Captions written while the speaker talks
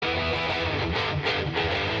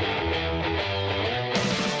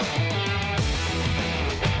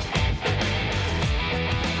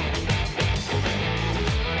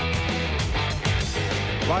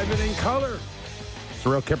it in color. It's the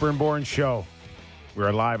Real Kipper and Bourne Show.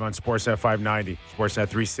 We're live on Sportsnet 590, Sportsnet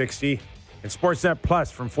 360, and Sportsnet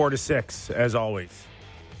Plus from 4 to 6, as always.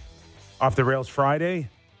 Off the Rails Friday?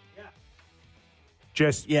 Yeah.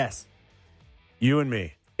 Just Yes. you and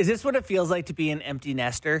me. Is this what it feels like to be an empty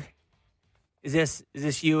nester? Is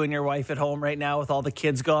this you and your wife at home right now with all the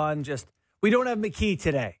kids gone? Just, we don't have McKee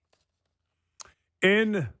today.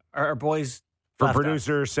 In Our boys for left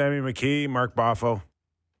producer Sammy McKee, Mark Boffo,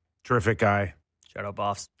 terrific guy, us. Shout out,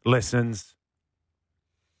 Boffs. listens.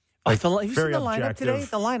 Have you seen very the lineup today?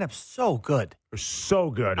 objective. The lineup's so good. They're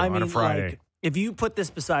so good on a Friday. Like, if you put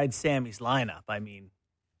this beside Sammy's lineup, I mean,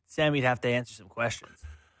 Sammy'd have to answer some questions.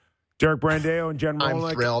 Derek Brandeo and Jen I'm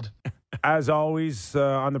Rolick, thrilled. as always,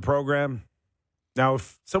 on the program. Now,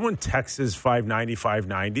 if someone texts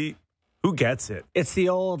 590, who gets it? It's the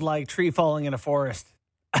old, like, tree falling in a forest.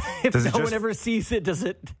 If Does it no one just- ever sees it, does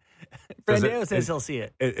it? Does Brandeo it- says he'll see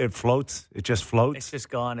it. It floats. It just floats. It's just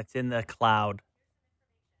gone. It's in the cloud.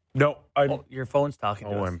 No, Your phone's talking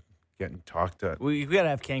to us. I'm getting talked to. We got to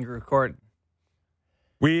have Kangaroo Court.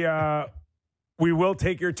 We will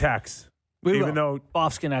take your texts, We even will. though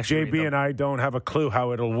Boffs can actually read JB them. and I don't have a clue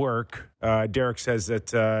how it'll work. Derek says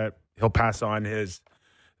that he'll pass on his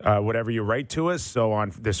whatever you write to us. So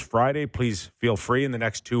on this Friday, please feel free in the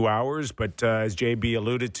next 2 hours. But as JB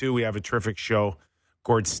alluded to, we have a terrific show.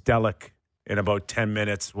 Gord Stellick in about 10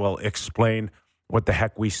 minutes will explain what the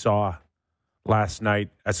heck we saw last night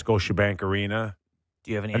at Scotiabank Arena.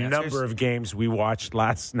 Do you have any A answers? number of games we watched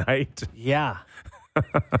last night. Yeah.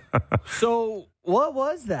 So what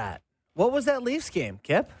was that? What was that Leafs game,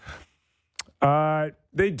 Kip?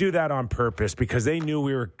 They do that on purpose because they knew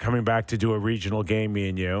we were coming back to do a regional game, me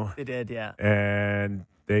and you. They did, yeah. And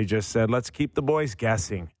they just said, let's keep the boys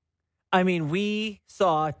guessing. I mean, we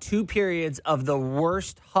saw 2 periods of the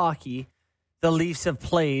worst hockey the Leafs have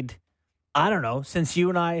played, I don't know, since you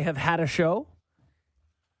and I have had a show,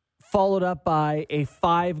 followed up by a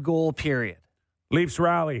 5-goal period. Leafs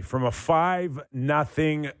rally from a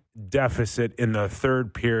 5-0 deficit in the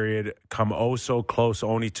third period, come oh so close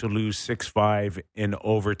only to lose 6-5 in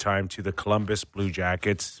overtime to the Columbus Blue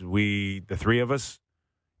Jackets. The three of us,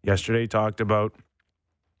 yesterday talked about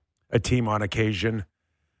a team on occasion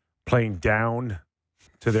playing down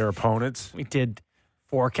to their opponents. We did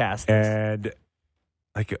forecast this. And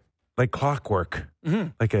like clockwork,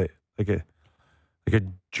 like a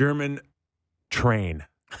German train,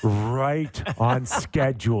 right on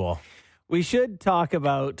schedule. We should talk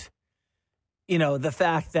about, the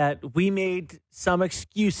fact that we made some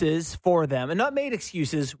excuses for them. And not made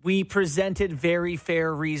excuses, we presented very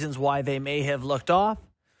fair reasons why they may have looked off.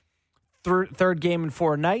 Third game in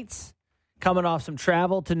 4 nights, coming off some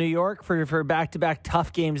travel to New York for back-to-back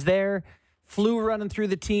tough games there. Flu running through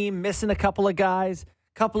the team, missing a couple of guys,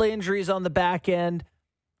 couple of injuries on the back end.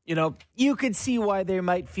 You could see why they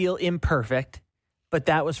might feel imperfect, but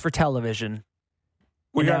that was for television.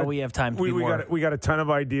 We have time to be more. We got a ton of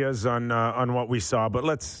ideas on what we saw, but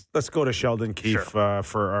let's go to Sheldon Keefe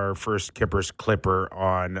for our first Kippers Clipper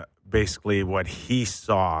on basically what he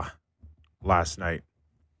saw last night.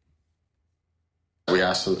 We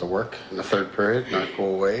asked them to work in the third period, not go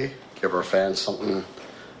away, give our fans something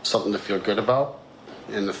to feel good about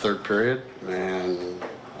in the third period, and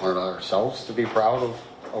wanted ourselves to be proud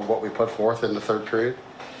of what we put forth in the third period.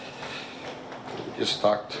 We just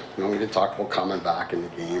talked, we didn't talk about coming back in the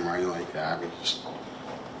game or anything like that. We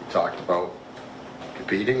talked about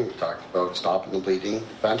competing, we talked about stopping the bleeding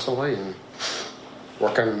defensively and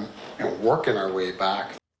working our way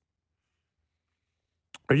back.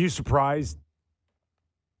 Are you surprised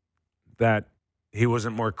that he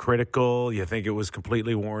wasn't more critical? You think it was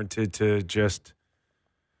completely warranted to just...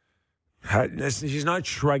 He's not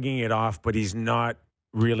shrugging it off, but he's not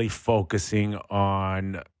really focusing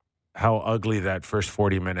on how ugly that first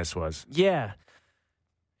 40 minutes was. Yeah.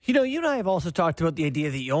 You and I have also talked about the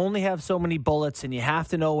idea that you only have so many bullets and you have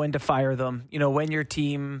to know when to fire them, when your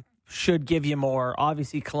team should give you more.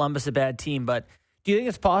 Obviously, Columbus a bad team, but do you think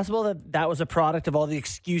it's possible that was a product of all the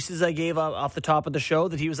excuses I gave off the top of the show,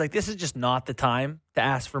 that he was like, this is just not the time to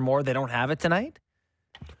ask for more. They don't have it tonight?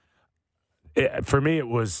 For me, it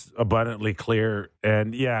was abundantly clear.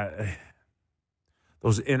 And,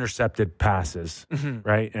 those intercepted passes,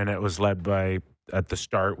 right? And it was led by, at the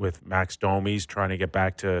start, with Max Domies trying to get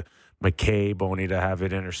back to McCabe, only to have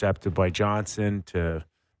it intercepted by Johnson, to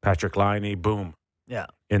Patrick Laine, boom,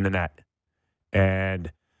 in the net.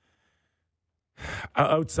 And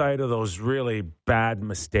outside of those really bad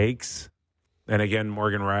mistakes, and again,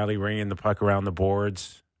 Morgan Riley ringing the puck around the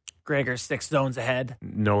boards. Gregor 6 zones ahead.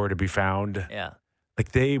 Nowhere to be found. Yeah.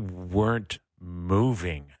 Like, they weren't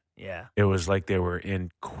moving. Yeah. It was like they were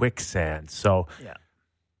in quicksand. So Yeah.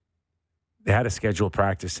 they had a scheduled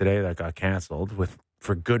practice today that got canceled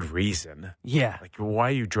for good reason. Yeah. Like, why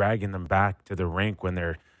are you dragging them back to the rink when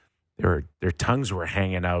their tongues were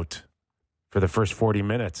hanging out for the first 40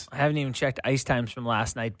 minutes? I haven't even checked ice times from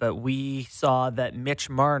last night, but we saw that Mitch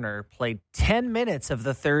Marner played 10 minutes of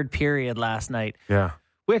the third period last night. Yeah.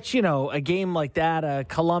 Which, a game like that,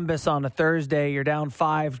 Columbus on a Thursday, you're down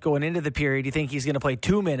 5 going into the period. You think he's going to play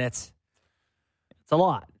 2 minutes? It's a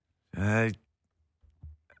lot.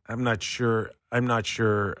 I'm not sure.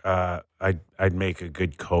 I'd make a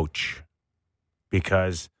good coach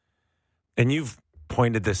because, and you've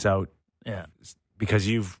pointed this out, Yeah, because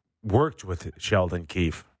you've worked with Sheldon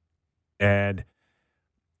Keefe, and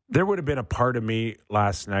there would have been a part of me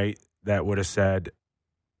last night that would have said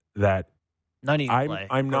that none of you play.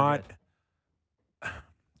 I'm Go not. ahead.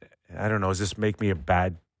 I don't know. Does this make me a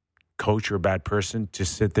bad coach or a bad person to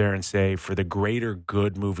sit there and say, for the greater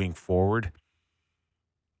good moving forward,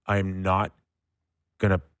 I'm not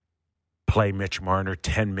going to play Mitch Marner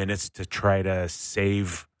 10 minutes to try to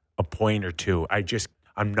save a point or two.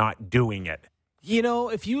 I'm not doing it.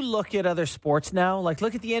 If you look at other sports now, like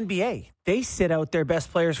look at the NBA, they sit out their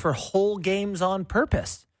best players for whole games on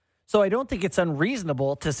purpose. So I don't think it's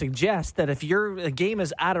unreasonable to suggest that if a game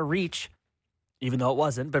is out of reach, even though it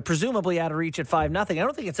wasn't, but presumably out of reach at 5-0, I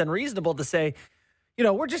don't think it's unreasonable to say,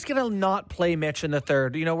 we're just going to not play Mitch in the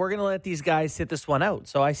third. We're going to let these guys sit this one out.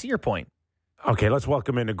 So I see your point. Okay, let's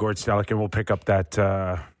welcome in Gord Stellick, and we'll pick up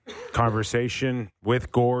that conversation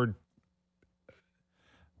with Gord.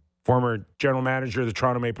 Former general manager of the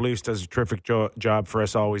Toronto Maple Leafs, does a terrific job for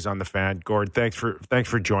us always on the Fan. Gord, thanks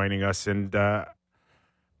for joining us, and I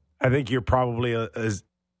think you're probably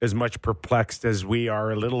as much perplexed as we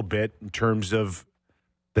are a little bit in terms of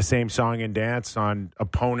the same song and dance on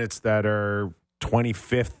opponents that are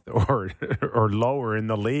 25th or lower in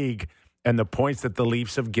the league, and the points that the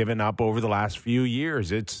Leafs have given up over the last few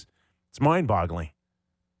years. It's mind-boggling.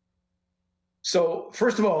 So,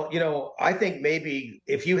 first of all, I think maybe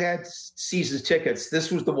if you had season tickets,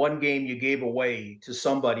 this was the one game you gave away to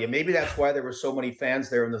somebody. And maybe that's why there were so many fans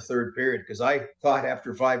there in the third period, because I thought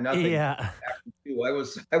after 5-0, Yeah. I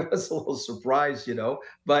was a little surprised,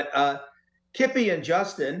 But Kippy and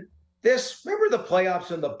Justin, remember the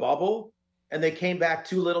playoffs in the bubble, and they came back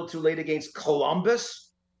too little too late against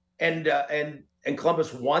Columbus, and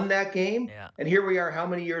Columbus won that game. Yeah. And here we are, how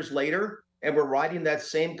many years later? And we're riding that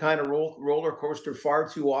same kind of roller coaster far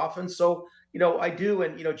too often. So, I do.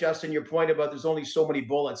 And, Justin, your point about there's only so many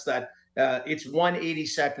bullets that it's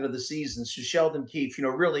 1/82nd of the season. So Sheldon Keefe,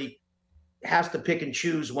 really has to pick and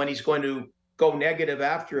choose when he's going to go negative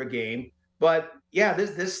after a game. But yeah,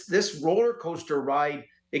 this roller coaster ride,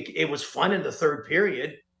 it was fun in the third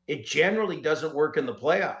period. It generally doesn't work in the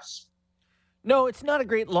playoffs. No, it's not a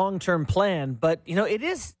great long-term plan, but, it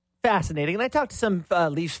is fascinating. And I talked to some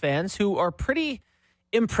Leafs fans who are pretty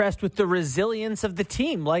impressed with the resilience of the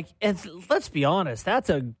team. And let's be honest,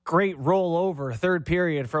 that's a great rollover third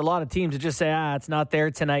period for a lot of teams to just say, it's not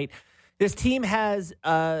there tonight. This team has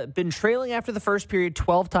been trailing after the first period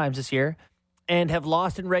 12 times this year and have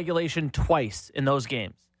lost in regulation twice in those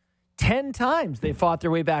games. 10 times they fought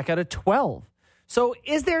their way back out of 12. So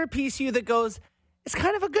is there a piece of you that goes, it's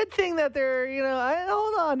kind of a good thing that they're,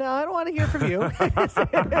 hold on, no, I don't want to hear from you.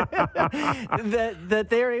 that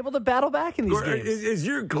they're able to battle back in these games. Is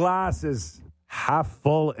your glass as half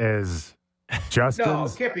full as Justin's? No,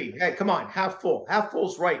 Kippy, hey, come on, half full. Half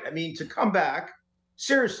full's right. I mean, to come back,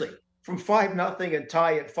 seriously, from 5-0 and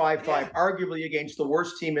tie at 5-5, arguably against the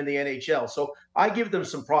worst team in the NHL. So I give them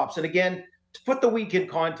some props. And again, to put the week in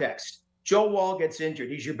context, Joe Woll gets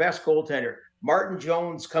injured. He's your best goaltender. Martin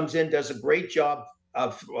Jones comes in, does a great job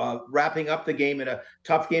of wrapping up the game in a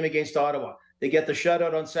tough game against Ottawa. They get the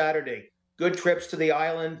shutout on Saturday. Good trips to the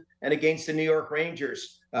island and against the New York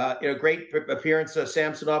Rangers. Great appearance of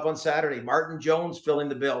Samsonov on Saturday. Martin Jones filling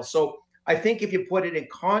the bill. So I think if you put it in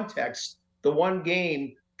context, the one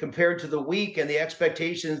game compared to the week and the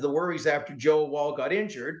expectations, the worries after Joe Woll got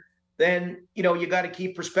injured, then, you got to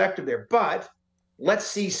keep perspective there. But let's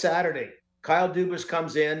see Saturday. Kyle Dubas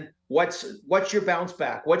comes in. What's your bounce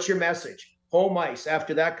back? What's your message? Home ice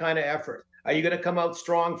after that kind of effort. Are you going to come out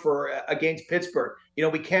strong against Pittsburgh?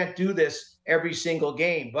 We can't do this every single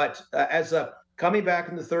game. But coming back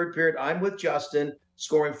in the third period, I'm with Justin.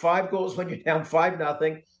 Scoring 5 goals when you're down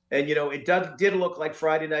 5-0. And, it did look like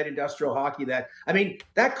Friday night industrial hockey.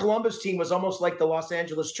 That Columbus team was almost like the Los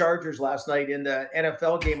Angeles Chargers last night in the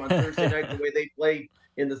NFL game on Thursday night, the way they played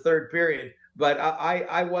in the third period. But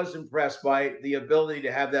I was impressed by the ability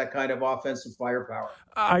to have that kind of offensive firepower.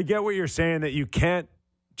 I get what you're saying, that you can't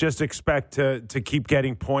just expect to keep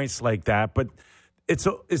getting points like that. But it's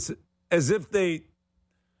as if they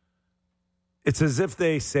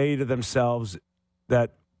say to themselves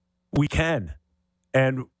that we can,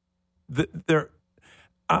 and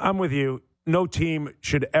I'm with you. No team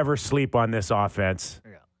should ever sleep on this offense.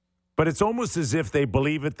 Yeah. But it's almost as if they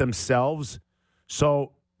believe it themselves,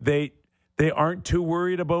 so they aren't too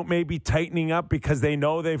worried about maybe tightening up because they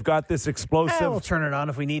know they've got this explosive. We'll turn it on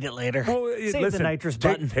if we need it later. Well, Save the nitrous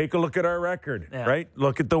button. Take a look at our record, right?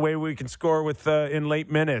 Look at the way we can score with in late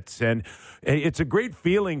minutes, and it's a great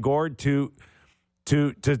feeling, Gord, to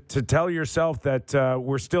tell yourself that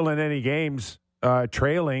we're still in any games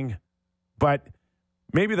trailing, but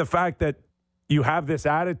maybe the fact that you have this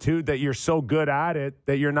attitude that you're so good at it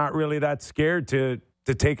that you're not really that scared to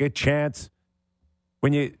take a chance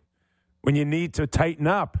when you need to tighten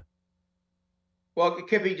up. Well, it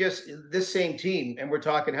could be just this same team, and we're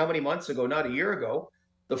talking how many months ago, not a year ago,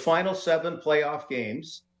 the final 7 playoff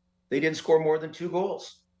games, they didn't score more than 2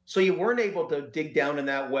 goals. So you weren't able to dig down in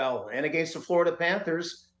that well. And against the Florida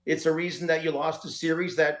Panthers, it's a reason that you lost a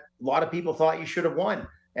series that a lot of people thought you should have won.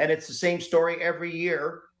 And it's the same story every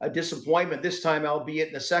year, a disappointment, this time, albeit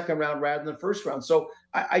in the second round rather than the first round. So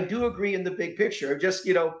I do agree in the big picture. Just,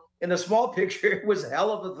 in the small picture, it was hell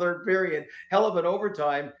of a third period, hell of an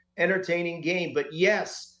overtime, entertaining game. But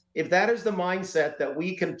yes, if that is the mindset that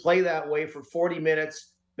we can play that way for 40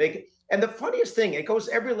 minutes, make it. And the funniest thing, it goes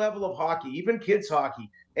every level of hockey, even kids hockey,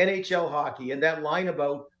 NHL hockey, and that line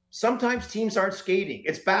about sometimes teams aren't skating.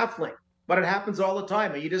 It's baffling, but it happens all the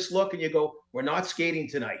time. And you just look and you go, we're not skating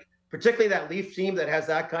tonight. Particularly that Leaf team that has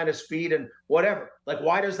that kind of speed and whatever. Like,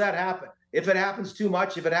 why does that happen? If it happens too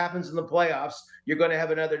much, if it happens in the playoffs, you're going to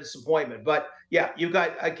have another disappointment. But yeah, you've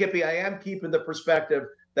got Kippy. I am keeping the perspective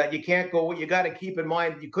that you can't go. You got to keep in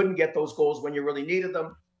mind you couldn't get those goals when you really needed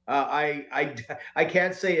them. I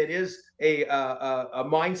can't say it is a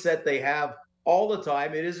mindset they have all the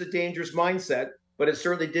time. It is a dangerous mindset, but it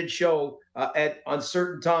certainly did show on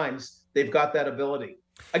certain times they've got that ability.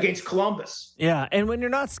 Against Columbus. Yeah, and when you're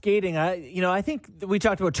not skating, I think we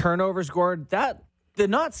talked about turnovers, Gord. The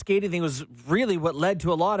not skating thing was really what led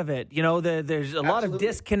to a lot of it. There's a lot of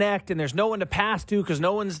disconnect, and there's no one to pass to because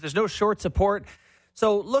there's no short support.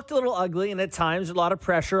 So it looked a little ugly, and at times a lot of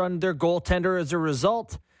pressure on their goaltender as a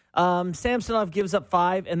result. Samsonov gives up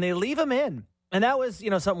 5, and they leave him in. And that was,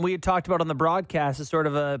 something we had talked about on the broadcast as sort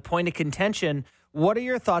of a point of contention. What are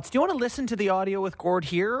your thoughts? Do you want to listen to the audio with Gord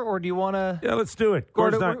here, or do you want to? Yeah, let's do it.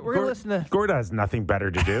 Gord, we're going to listen to. Gord has nothing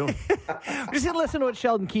better to do. We're just going to listen to what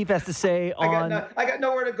Sheldon Keefe has to say on. I got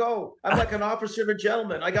nowhere to go. I'm like an officer of a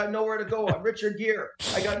gentleman. I got nowhere to go. I'm Richard Gere.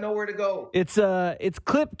 I got nowhere to go. It's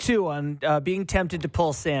clip 2 on being tempted to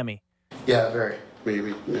pull Sammy. Yeah, very.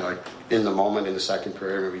 We in the moment in the second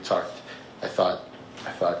period, we talked. I thought,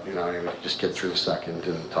 we could just get through the second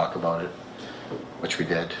and talk about it, which we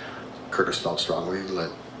did. Curtis felt strongly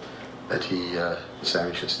that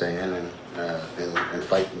Sammy should stay in and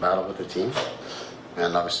fight and battle with the team.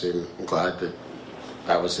 And obviously, I'm glad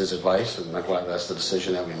that was his advice, and I'm glad that's the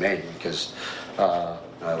decision that we made because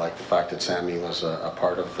I like the fact that Sammy was a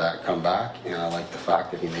part of that comeback, and I like the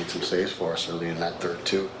fact that he made some saves for us early in that third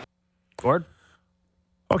too. Gord?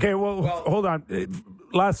 Okay, well, hold on.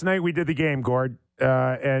 Last night we did the game, Gord,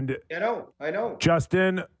 and I know.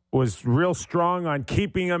 Justin was real strong on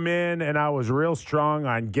keeping him in, and I was real strong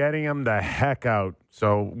on getting him the heck out.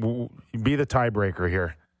 So be the tiebreaker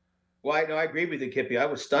here. Well, I agree with you, Kippy. I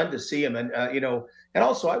was stunned to see him, and and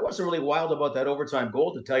also I wasn't really wild about that overtime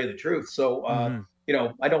goal, to tell you the truth. So I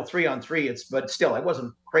know 3-on-3, but still, I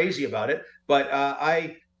wasn't crazy about it. But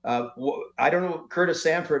I don't know. Curtis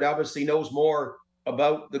Sanford obviously knows more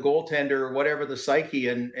about the goaltender or whatever the psyche,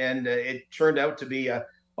 and it turned out to be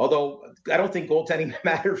although I don't think goaltending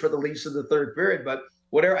mattered for the Leafs in the third period, but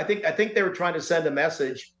whatever. I think they were trying to send a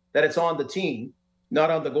message that it's on the team, not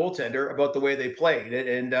on the goaltender, about the way they played.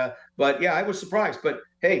 And but yeah, I was surprised. But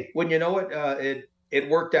hey, when you know it, it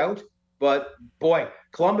worked out. But boy,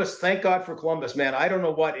 Columbus, thank God for Columbus, man. I don't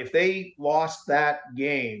know if they lost that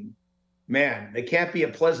game, man, it can't be a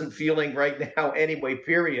pleasant feeling right now anyway,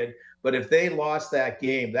 period. But if they lost that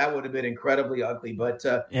game, that would have been incredibly ugly. But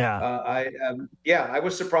I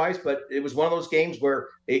was surprised, but it was one of those games where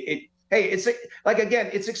it's like, again,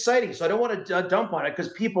 it's exciting. So I don't want to dump on it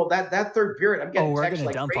because people that third period, I'm getting texts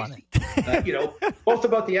like dump crazy. On it. Both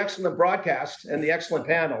about the excellent broadcast and the excellent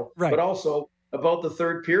panel, right, but also about the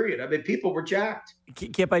third period. I mean, people were jacked.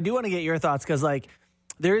 Kip, I do want to get your thoughts because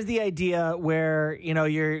There is the idea where,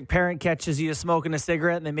 your parent catches you smoking a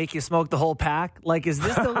cigarette and they make you smoke the whole pack. Like, was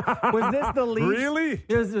this the Leafs? Really?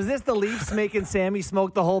 Was this the Leafs making Sammy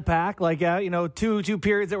smoke the whole pack? Like, two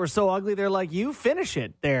periods that were so ugly, they're like, you finish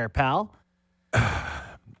it there, pal.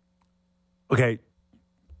 Okay.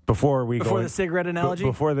 Before the cigarette analogy?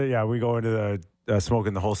 we go into the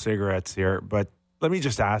smoking the whole cigarettes here. But let me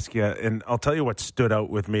just ask you, and I'll tell you what stood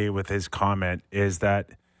out with me with his comment is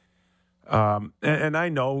that, and I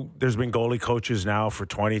know there's been goalie coaches now for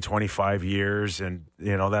 20, 25 years, and,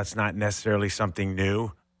 that's not necessarily something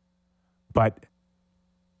new. But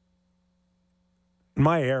in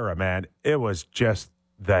my era, man, it was just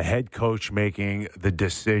the head coach making the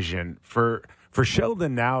decision. For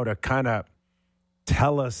Sheldon now to kind of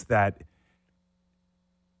tell us that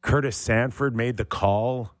Curtis Sanford made the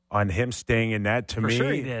call on him staying in net, to me,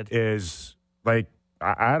 sure he did. Is like,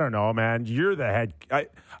 I don't know, man. You're the head. I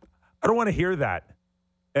don't want to hear that.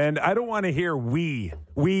 And I don't want to hear we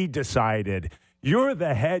decided. You're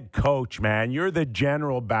the head coach, man. You're the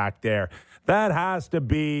general back there. That has to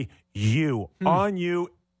be you. On you,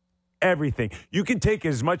 everything. You can take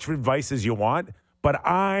as much advice as you want, but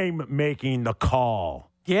I'm making the call.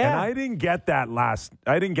 Yeah. And I didn't get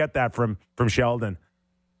that from Sheldon.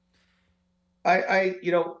 I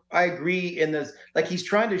agree in this. Like, he's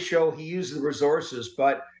trying to show he uses the resources,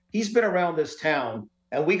 but he's been around this town,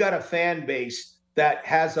 and we got a fan base that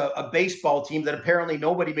has a baseball team that apparently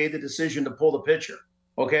nobody made the decision to pull the pitcher.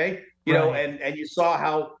 Okay. And you saw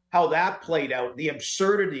how that played out, the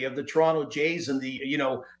absurdity of the Toronto Jays and the,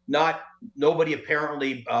 nobody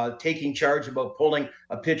apparently taking charge about pulling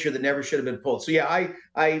a pitcher that never should have been pulled. So, yeah,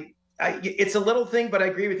 I it's a little thing, but I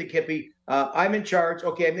agree with you, Kippy. I'm in charge.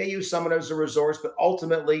 Okay, I may use someone as a resource, but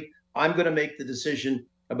ultimately I'm going to make the decision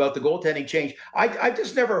about the goaltending change. I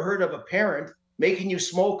just never heard of a parent making you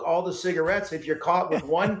smoke all the cigarettes if you're caught with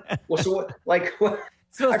one.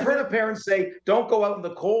 I've heard of parents say, don't go out in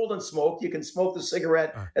the cold and smoke. You can smoke the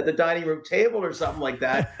cigarette at the dining room table or something like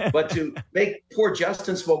that. But to make poor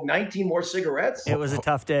Justin smoke 19 more cigarettes? It was a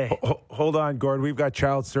tough day. Hold on, Gord. We've got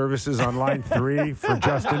child services on line 3 for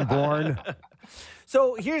Justin Bourne.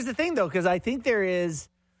 So here's the thing, though, because I think there is,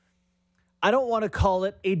 I don't want to call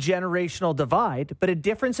it a generational divide, but a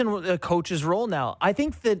difference in the coach's role now. I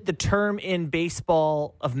think that the term in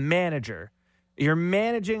baseball of manager, you're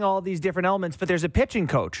managing all these different elements, but there's a pitching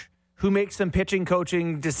coach who makes some pitching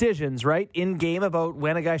coaching decisions, right, in game about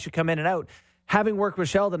when a guy should come in and out. Having worked with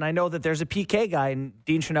Sheldon, I know that there's a PK guy, and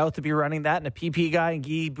Dean Chenoweth would be running that, and a PP guy, and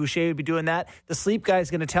Guy Boucher would be doing that. The sleep guy is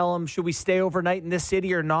going to tell him, should we stay overnight in this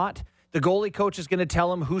city or not? The goalie coach is going to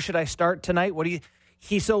tell him, who should I start tonight?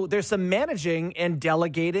 So there's some managing and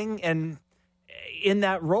delegating and in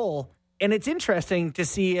that role. And it's interesting to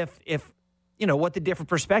see if what the different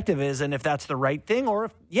perspective is and if that's the right thing, or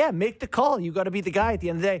if, make the call. You got to be the guy at the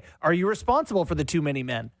end of the day. Are you responsible for the too many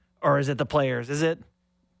men, or is it the players? Is it,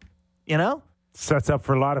 Sets up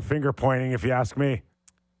for a lot of finger pointing, if you ask me.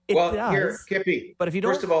 It does. Here, Kippy. But if you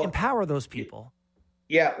don't empower those people.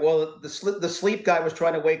 Yeah, well, the sleep guy was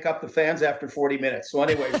trying to wake up the fans after 40 minutes. So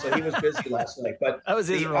anyway, he was busy last night. But that was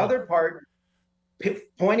his the role. Other part,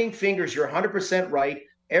 pointing fingers, you're 100% right.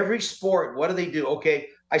 Every sport, what do they do? Okay,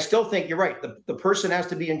 I still think you're right. The person has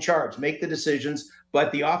to be in charge, make the decisions,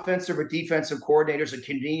 but the offensive or defensive coordinator is a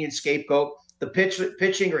convenient scapegoat. The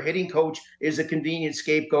pitching or hitting coach is a convenient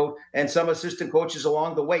scapegoat, and some assistant coaches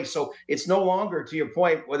along the way. So it's no longer, to your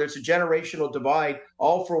point, whether it's a generational divide,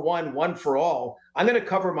 all for one, one for all. I'm going to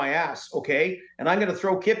cover my ass, okay? And I'm going to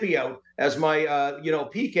throw Kippy out as my,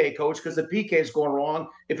 PK coach, because the PK is going wrong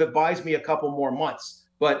if it buys me a couple more months.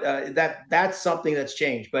 But that's something that's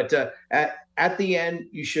changed. But at the end,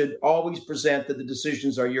 you should always present that the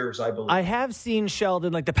decisions are yours, I believe. I have seen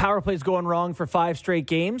Sheldon, like the power play's going wrong for 5 straight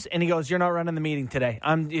games, and he goes, you're not running the meeting today.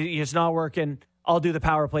 It's not working. I'll do the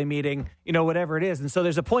power play meeting, whatever it is. And so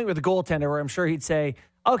there's a point with the goaltender where I'm sure he'd say,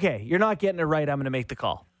 okay, you're not getting it right. I'm going to make the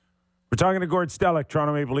call. We're talking to Gord Stellick,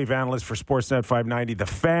 Toronto Maple Leaf analyst for Sportsnet 590, The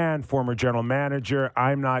Fan, former general manager.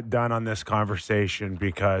 I'm not done on this conversation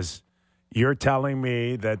because you're telling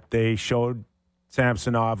me that they showed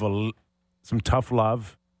Samsonov some tough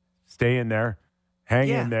love, stay in there, hang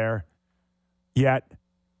in there. Yet,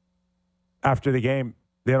 after the game,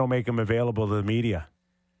 they don't make him available to the media.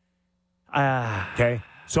 Okay?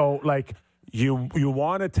 So, you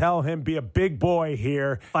want to tell him, be a big boy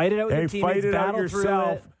here. Fight it out with your teammates, fight it out battle yourself.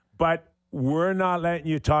 through it. But we're not letting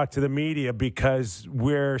you talk to the media because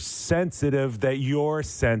we're sensitive that you're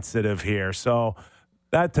sensitive here. So,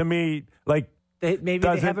 that to me, Maybe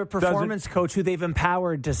they have a performance coach who they've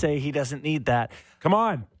empowered to say he doesn't need that. Come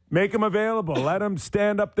on, make him available. Let him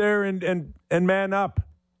stand up there and man up.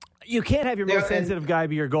 You can't have your most sensitive guy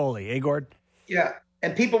be your goalie, eh, Gord? Yeah.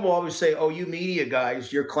 And people will always say, "Oh, you media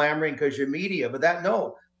guys, you're clamoring because you're media." But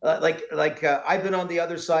I've been on the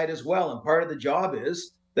other side as well, and part of the job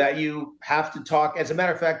is that you have to talk. As a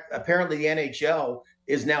matter of fact, apparently the NHL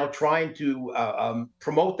is now trying to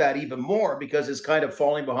promote that even more because it's kind of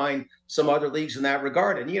falling behind some other leagues in that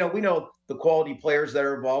regard. And we know the quality players that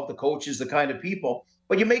are involved, the coaches, the kind of people.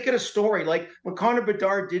 But you make it a story. Like when Connor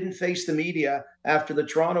Bedard didn't face the media after the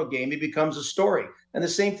Toronto game, it becomes a story. And the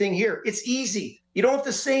same thing here. It's easy. You don't have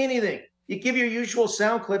to say anything. You give your usual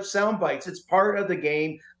sound clips, sound bites. It's part of the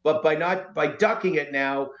game. But by ducking it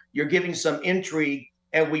now, you're giving some intrigue.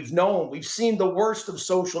 And we've seen the worst of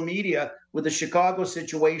social media with the Chicago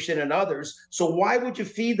situation and others. So why would you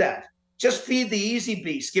feed that? Just feed the easy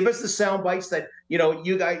beast. Give us the sound bites that you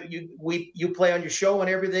play on your show and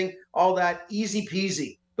everything, all that easy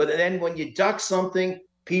peasy. But then when you duck something,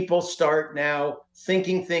 people start now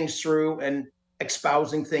thinking things through and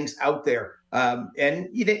espousing things out there, and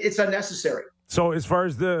it's unnecessary. So as far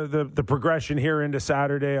as the progression here into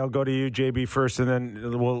Saturday, I'll go to you, JB, first, and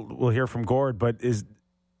then we'll hear from Gord. But did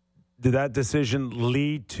that decision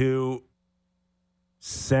lead to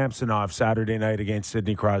Samsonov Saturday night against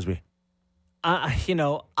Sidney Crosby?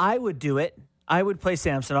 I would do it. I would play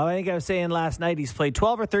Samsonov. I think I was saying last night he's played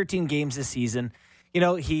 12 or 13 games this season.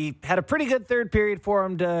 He had a pretty good third period for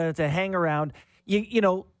him to hang around.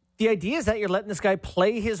 The idea is that you're letting this guy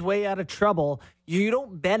play his way out of trouble. You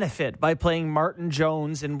don't benefit by playing Martin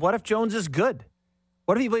Jones. And what if Jones is good?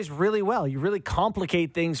 What if he plays really well? You really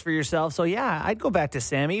complicate things for yourself. So, yeah, I'd go back to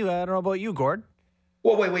Sammy. I don't know about you, Gord.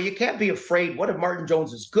 Well, wait. You can't be afraid. What if Martin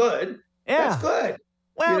Jones is good? Yeah. That's good.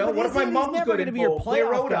 Well, what if my mom's never good going to in be your bowl?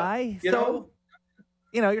 playoff guy.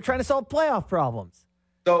 You're trying to solve playoff problems.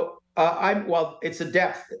 So, it's a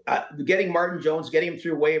depth. Getting Martin Jones, getting him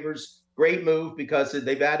through waivers, great move because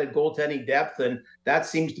they've added goaltending depth, and that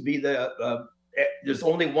seems to be there's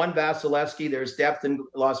only one Vasilevsky. There's depth in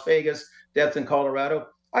Las Vegas, depth in Colorado.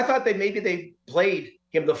 I thought they played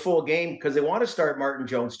him the full game because they want to start Martin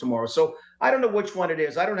Jones tomorrow. So I don't know which one it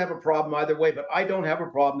is. I don't have a problem either way, but I don't have a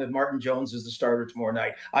problem if Martin Jones is the starter tomorrow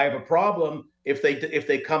night. I have a problem if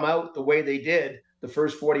they come out the way they did the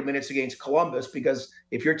first 40 minutes against Columbus, because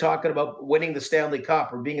if you're talking about winning the Stanley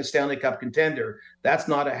Cup or being a Stanley Cup contender, that's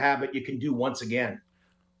not a habit you can do once again.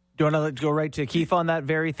 Do you want to go right to Keith on that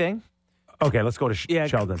very thing? Okay, let's go to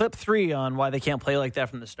Sheldon. Clip 3 on why they can't play like that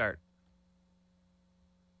from the start.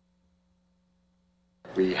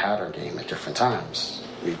 We had our game at different times.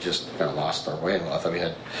 We just kind of lost our way. Well, I thought we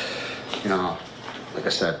had, like I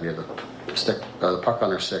said, we had the puck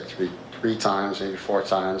on our stick three times, maybe 4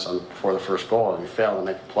 times before the first goal, and we failed to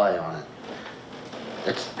make a play on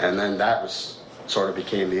it. And then that sort of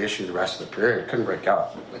became the issue the rest of the period. Couldn't break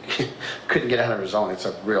out. Couldn't get out of his zone. It's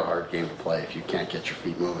a real hard game to play if you can't get your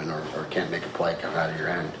feet moving or can't make a play come out of your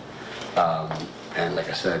end. And like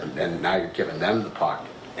I said, and now you're giving them the puck,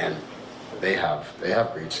 and they have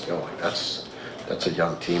great skill. That's a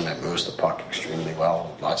young team that moves the puck extremely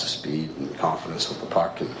well, lots of speed and confidence with the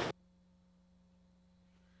puck.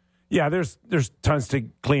 Yeah, there's tons to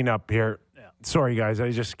clean up here. Yeah. Sorry, guys,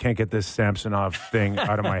 I just can't get this Samsonov thing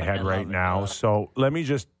out of my head right now. So let me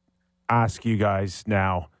just ask you guys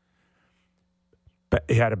now.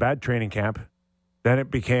 He had a bad training camp. Then it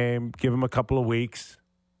became, give him a couple of weeks.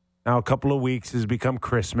 Now a couple of weeks has become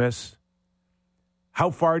Christmas. How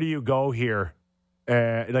far do you go here?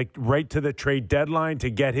 Right to the trade deadline to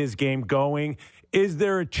get his game going? Is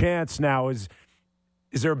there a chance now? Is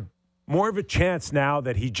there more of a chance now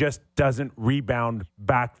that he just doesn't rebound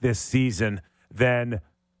back this season than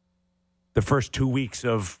the first 2 weeks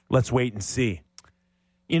of let's wait and see?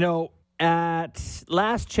 At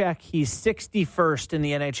last check, he's 61st in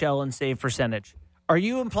the NHL in save percentage. Are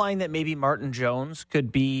you implying that maybe Martin Jones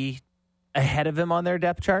could be ahead of him on their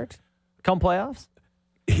depth chart come playoffs?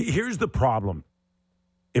 Here's the problem.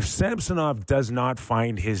 If Samsonov does not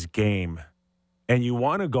find his game, and you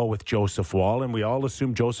want to go with Joseph Woll, and we all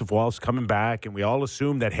assume Joseph Woll's coming back, and we all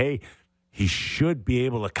assume that, hey, he should be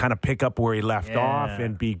able to kind of pick up where he left off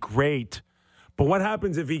and be great. But what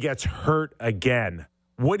happens if he gets hurt again?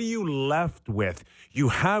 What are you left with? You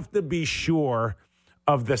have to be sure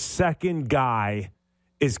of the second guy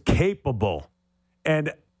is capable.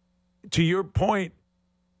 And to your point,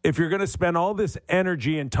 if you're going to spend all this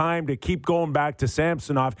energy and time to keep going back to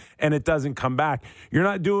Samsonov and it doesn't come back, you're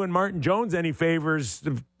not doing Martin Jones any favors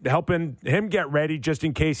helping him get ready just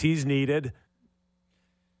in case he's needed.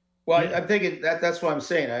 Well, I'm thinking that's what I'm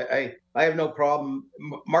saying. I have no problem.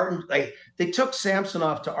 Martin, they took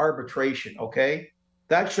Samsonov to arbitration, okay?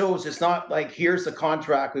 that shows it's not like, here's the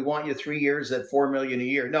contract, we want you 3 years at $4 million a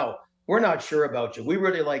year. No, we're not sure about you. We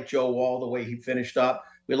really like Joe Woll, the way he finished up.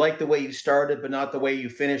 We like the way you started, but not the way you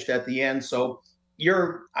finished at the end. So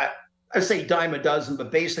I say dime a dozen,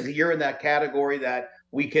 but basically you're in that category that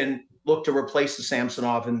we can look to replace the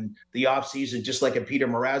Samsonov in the offseason, just like a Peter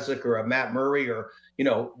Mrazek or a Matt Murray or,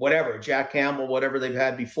 whatever, Jack Campbell, whatever they've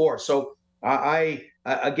had before. So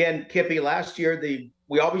again, Kippy, last year,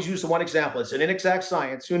 we always use the one example. It's an inexact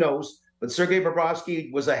science. Who knows? But Sergei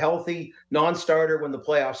Bobrovsky was a healthy non-starter when the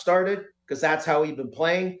playoffs started because that's how he'd been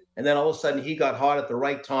playing. And then all of a sudden he got hot at the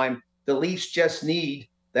right time. The Leafs just need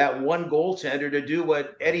that one goaltender to do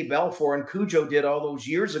what Eddie Belfour and Cujo did all those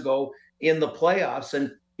years ago in the playoffs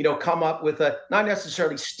and, come up with not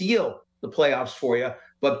necessarily steal the playoffs for you,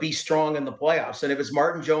 but be strong in the playoffs. And if it's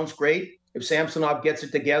Martin Jones, great. If Samsonov gets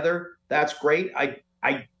it together, that's great.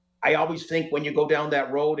 I always think when you go down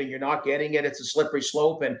that road and you're not getting it, it's a slippery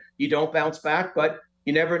slope and you don't bounce back, but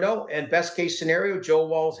you never know. And best case scenario, Joe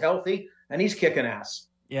Woll's healthy and he's kicking ass.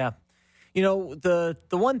 Yeah. The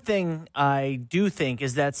one thing I do think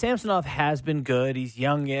is that Samsonov has been good. He's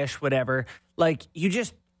youngish, whatever.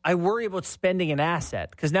 I worry about spending an asset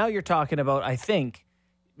because now you're talking about, I think,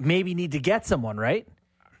 maybe need to get someone, right?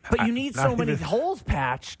 But you need so many holes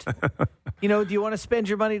patched. Do you want to spend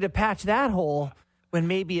your money to patch that hole when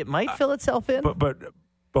maybe it might fill itself in? But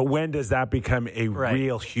when does that become a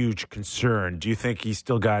real huge concern? Do you think he's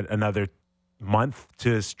still got another month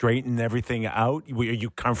to straighten everything out? Are you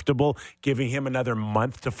comfortable giving him another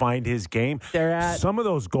month to find his game? Some of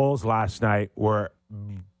those goals last night were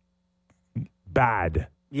bad.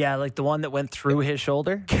 Yeah, like the one that went through his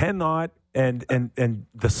shoulder. Cannot and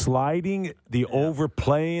the sliding, the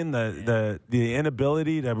overplaying, the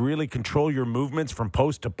inability to really control your movements from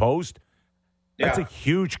post to post. That's a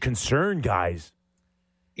huge concern, guys.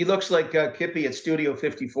 He looks like Kippy at Studio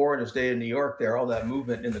 54 in his day in New York there, all that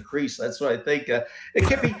movement in the crease. That's what I think.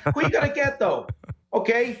 Kippy, who you going to get, though?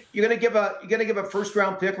 Okay, you're going to give a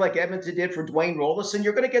first-round pick like Edmonton did for Dwayne Rolison.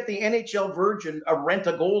 You're going to get the NHL version of rent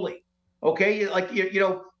a goalie. Okay,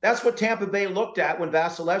 that's what Tampa Bay looked at when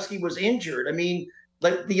Vasilevsky was injured. I mean,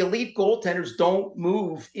 like the elite goaltenders don't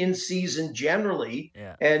move in season generally.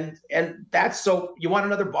 Yeah. And that's so you want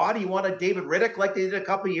another body, you want a David Riddick like they did a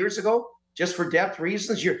couple of years ago, just for depth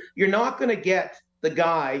reasons. You're not going to get the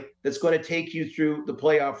guy that's going to take you through the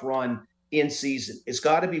playoff run in season. It's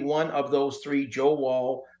got to be one of those three: Joe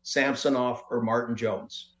Woll, Samsonov, or Martin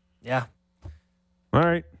Jones. Yeah. All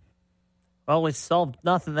right. Well, we solved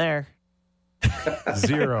nothing there.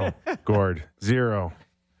 Zero, Gord. Zero.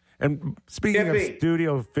 And speaking of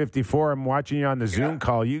Studio 54, I'm watching you on the Zoom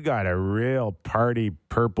call. You got a real party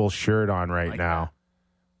purple shirt on right now.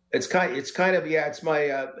 It's kind of it's my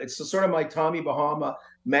it's sort of my Tommy Bahama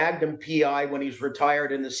Magnum PI when he's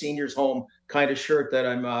retired in the seniors home kind of shirt that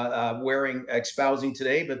I'm wearing, espousing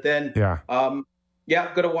today. But then going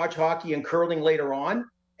to watch hockey and curling later on.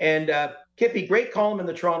 And Kippy, great column in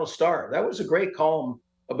the Toronto Star. That was a great column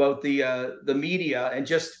about the media and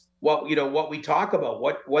just what we talk about,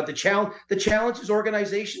 what the challenges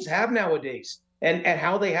organizations have nowadays, and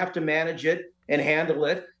how they have to manage it and handle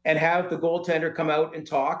it, and have the goaltender come out and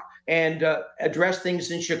talk and address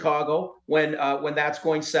things in Chicago when that's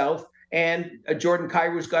going south. And Jordan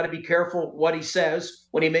Kyrou's got to be careful what he says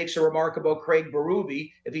when he makes a remark about Craig Berube.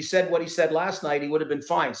 If he said what he said last night, he would have been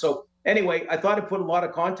fine. So anyway, I thought it put a lot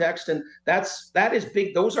of context, and that is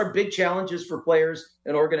big. Those are big challenges for players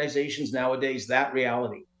and organizations nowadays, that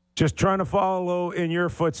reality. Just trying to follow in your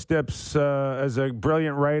footsteps as a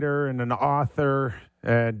brilliant writer and an author,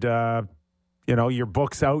 and your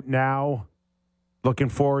book's out now. Looking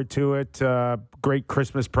forward to it. Great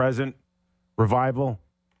Christmas present. Revival.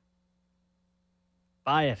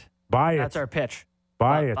 Buy it. That's our pitch.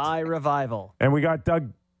 Buy it. Buy Revival. And we got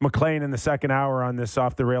Doug McLean in the second hour on this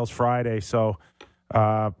Off the Rails Friday. So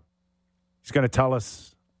he's going to tell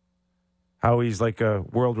us how he's like a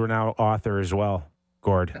world-renowned author as well,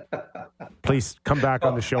 Gord. Please come back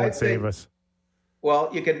on the show and save us.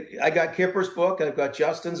 Well, I got Kipper's book, I've got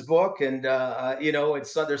Justin's book, and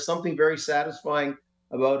there's something very satisfying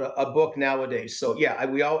about a book nowadays. So yeah,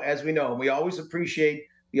 we always appreciate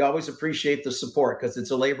the support because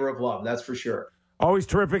it's a labor of love, that's for sure. Always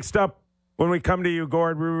terrific stuff when we come to you,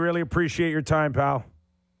 Gord. We really appreciate your time, pal.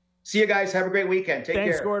 See you guys. Have a great weekend. Take care.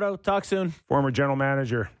 Thanks, Gordo. Talk soon. Former general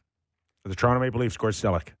manager of the Toronto Maple Leafs, Gord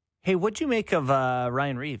Stellick. Hey, what'd you make of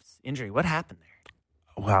Ryan Reeves' injury? What happened there?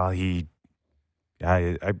 Well,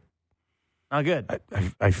 not good.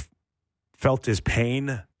 I felt his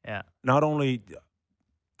pain. Yeah. Not only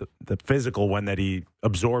the physical one that he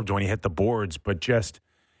absorbed when he hit the boards, but just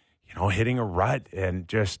hitting a rut and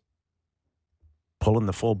just pulling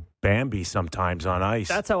the full Bambi sometimes on ice.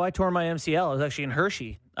 That's how I tore my MCL. I was actually in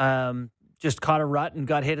Hershey. Just caught a rut and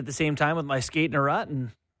got hit at the same time with my skate in a rut, and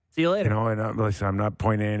see you later. And listen, I'm not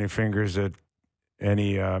pointing any fingers at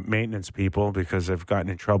any maintenance people because I've gotten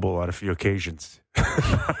in trouble on a few occasions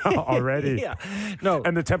already. Yeah, no.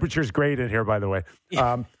 And the temperature's great in here, by the way.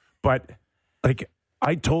 Yeah. But like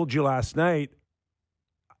I told you last night,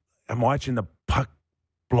 I'm watching the puck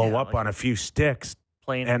blow up on a few sticks.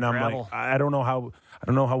 Playing and I'm gravel. like, I don't know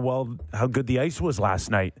how good the ice was last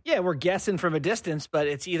night. Yeah, we're guessing from a distance, but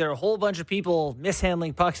it's either a whole bunch of people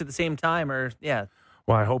mishandling pucks at the same time, or Well,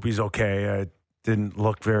 I hope he's okay. It didn't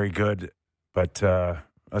look very good, but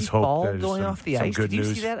let's hope ball there's going some, off the some ice. Good Did you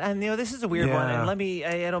news. see that? And this is a weird one. And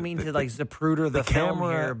I don't mean to like zapruder the film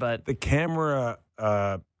here, but the camera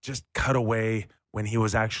just cut away when he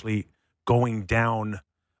was actually going down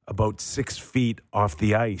about 6 feet off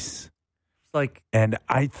the ice. like And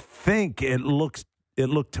I think it looked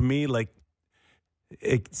to me like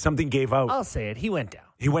something gave out. I'll say it. He went down.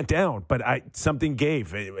 He went down, but something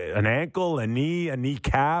gave. An ankle, a knee, a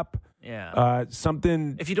kneecap. Yeah.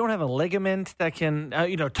 Something. If you don't have a ligament that can,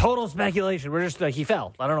 total speculation. We're just like, he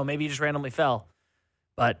fell. I don't know. Maybe he just randomly fell.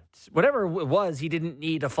 But whatever it was, he didn't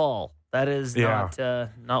need a fall. That is not well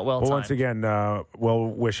timed. Well, once again, well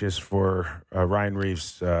wishes for Ryan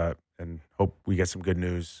Reeves and hope we get some good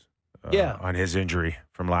news on his injury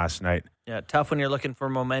from last night. Yeah, tough when you're looking for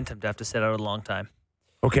momentum to have to sit out a long time.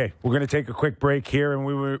 Okay, we're going to take a quick break here,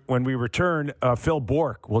 and when we return, Phil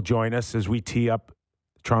Bourque will join us as we tee up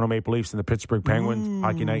the Toronto Maple Leafs and the Pittsburgh Penguins,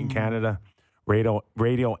 Hockey Night in Canada.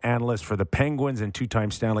 Radio analyst for the Penguins and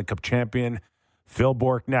two-time Stanley Cup champion. Phil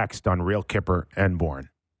Bourque next on Real Kipper and Bourne.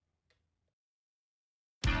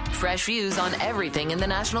 Fresh views on everything in the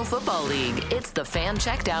National Football League. It's the Fan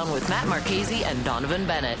Checkdown with Matt Marchese and Donovan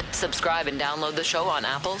Bennett. Subscribe and download the show on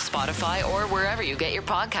Apple, Spotify, or wherever you get your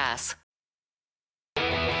podcasts.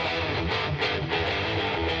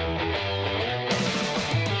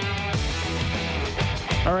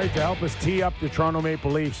 All right, to help us tee up the Toronto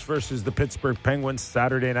Maple Leafs versus the Pittsburgh Penguins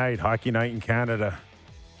Saturday night, Hockey Night in Canada.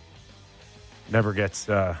 Never gets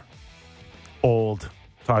old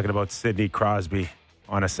talking about Sidney Crosby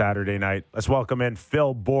on a Saturday night. Let's welcome in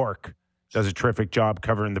Phil Bourque. Does a terrific job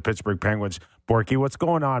covering the Pittsburgh Penguins. Borky, what's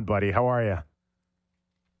going on, buddy? How are you?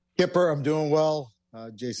 Kipper, I'm doing well.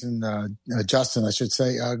 Jason, Justin, I should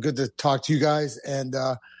say. Good to talk to you guys. And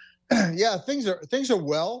things are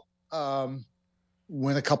well.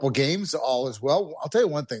 Win a couple games, all is well. I'll tell you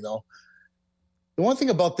one thing though. The one thing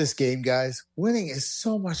about this game, guys, winning is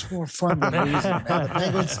so much more fun than losing. Man. The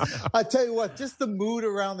Penguins, I tell you what, just the mood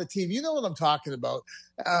around the team. You know what I'm talking about.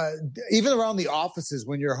 Even around the offices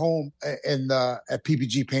when you're home at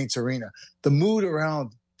PPG Paints Arena, the mood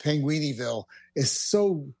around Penguineville is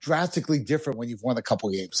so drastically different when you've won a couple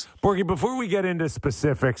games. Borky, before we get into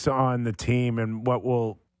specifics on the team and what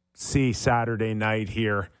we'll see Saturday night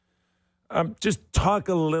here, just talk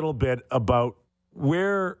a little bit about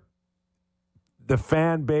where the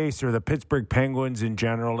fan base or the Pittsburgh Penguins in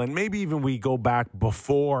general, and maybe even we go back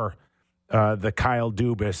before the Kyle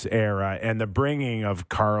Dubas era and the bringing of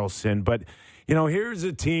Karlsson. But, here's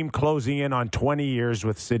a team closing in on 20 years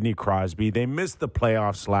with Sidney Crosby. They missed the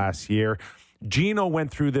playoffs last year. Gino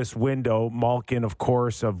went through this window, Malkin, of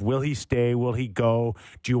course, of will he stay, will he go?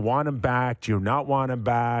 Do you want him back? Do you not want him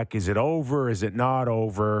back? Is it over? Is it not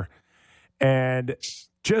over? And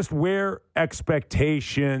just where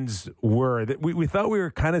expectations were. That we thought we were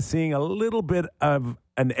kind of seeing a little bit of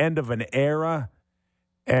an end of an era.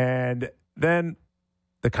 And then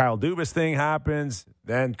the Kyle Dubas thing happens.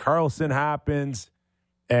 Then Karlsson happens.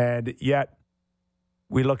 And yet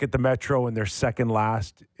we look at the Metro and they're second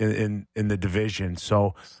last in the division.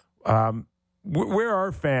 So where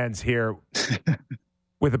are fans here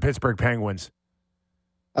with the Pittsburgh Penguins?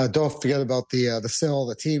 Don't forget about the sale of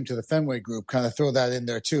the team to the Fenway Group. Kind of throw that in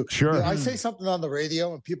there too. Sure. I say something on the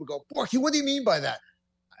radio and people go, Borky, what do you mean by that?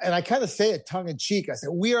 And I kind of say it tongue in cheek. I say,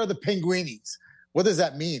 we are the Penguinis. What does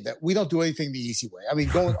that mean? That we don't do anything the easy way. I mean,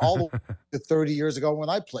 going all to 30 years ago when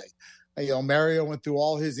I played, Mario went through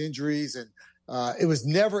all his injuries and it was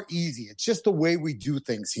never easy. It's just the way we do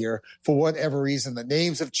things here for whatever reason. The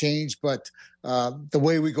names have changed, but the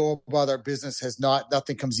way we go about our business has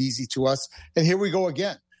nothing comes easy to us. And here we go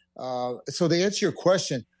again. So to answer your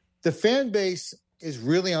question, the fan base is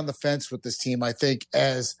really on the fence with this team, I think,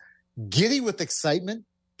 as giddy with excitement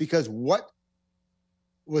because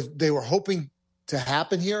they were hoping to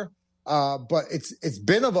happen here. But it's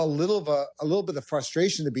been of a little bit of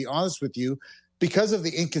frustration, to be honest with you, because of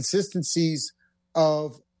the inconsistencies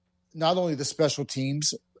of not only the special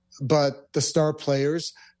teams but the star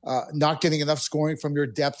players, not getting enough scoring from your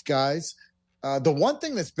depth guys. The one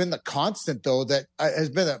thing that's been the constant, though, that has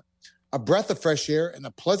been a breath of fresh air and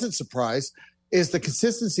a pleasant surprise is the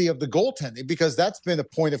consistency of the goaltending, because that's been a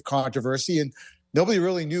point of controversy, and nobody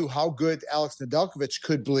really knew how good Alex Nedeljkovic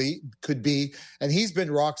could be, and he's been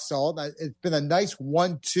rock solid. It's been a nice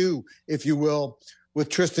 1-2, if you will, with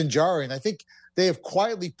Tristan Jarry, and I think they have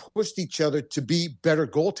quietly pushed each other to be better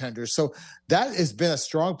goaltenders. So that has been a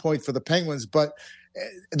strong point for the Penguins. But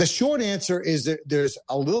the short answer is that there's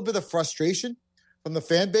a little bit of frustration from the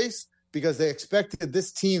fan base, because they expected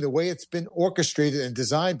this team, the way it's been orchestrated and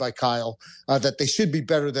designed by Kyle, that they should be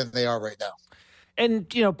better than they are right now. And,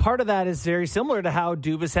 part of that is very similar to how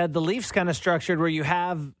Dubas had the Leafs kind of structured, where you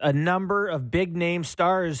have a number of big-name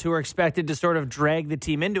stars who are expected to sort of drag the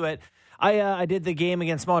team into it. I did the game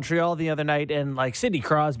against Montreal the other night, and, Sidney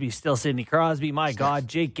Crosby's still Sidney Crosby. My God,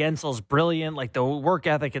 Jake Gensel's brilliant, the work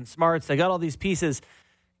ethic and smarts. They got all these pieces.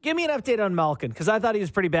 Give me an update on Malkin, because I thought he was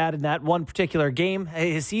pretty bad in that one particular game.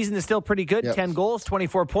 His season is still pretty good, yep. 10 goals,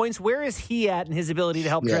 24 points. Where is he at in his ability to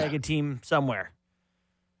help drag a team somewhere?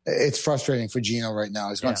 It's frustrating for Gino right now.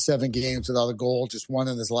 He's gone 7 games without a goal, just one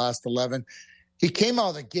in his last 11. He came out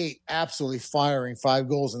of the gate absolutely firing, 5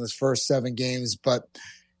 goals in his first 7 games. But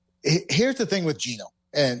here's the thing with Gino.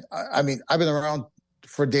 And I mean, I've been around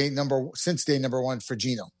since day number 1 for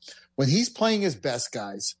Gino. When he's playing his best,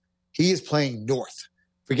 guys, he is playing north.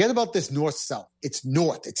 Forget about this north-south. It's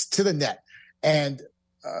north. It's to the net. And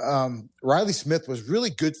Riley Smith was really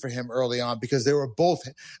good for him early on, because they were both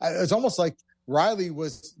 – it's almost like Riley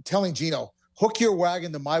was telling Gino, hook your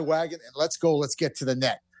wagon to my wagon and let's go. Let's get to the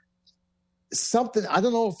net. Something – I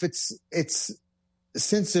don't know if it's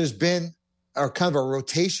since there's been kind of a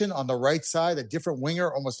rotation on the right side, a different winger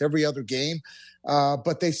almost every other game,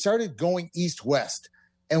 but they started going east-west.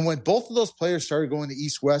 And when both of those players started going to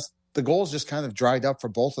east-west, the goals just kind of dried up for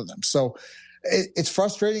both of them. So it's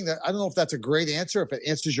frustrating. That I don't know if that's a great answer, if it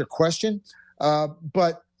answers your question.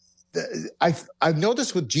 But I've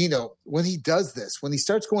noticed with Gino, when he does this, when he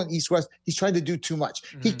starts going east-west, he's trying to do too much.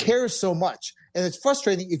 Mm-hmm. He cares so much. And it's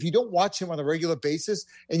frustrating if you don't watch him on a regular basis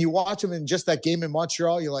and you watch him in just that game in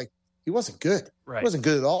Montreal, you're like, he wasn't good. Right. He wasn't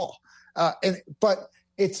good at all. But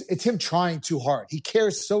it's him trying too hard. He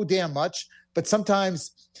cares so damn much, but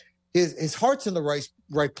sometimes his heart's in the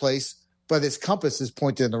right place, but his compass is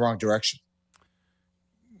pointed in the wrong direction.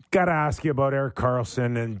 Got to ask you about Erik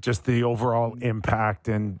Karlsson and just the overall impact.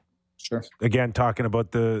 And sure, again, talking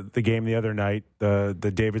about the game the other night,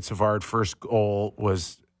 the David Savard first goal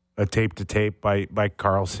was a tape-to-tape by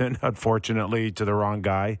Karlsson, unfortunately, to the wrong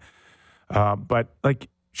guy. But,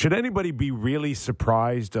 should anybody be really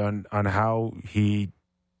surprised on how he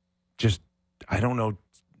just, I don't know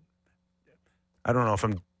if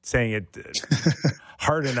I'm saying it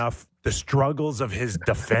hard enough, the struggles of his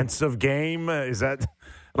defensive game? Is that,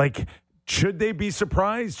 should they be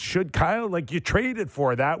surprised? Should Kyle, you traded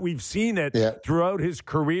for that? We've seen it throughout his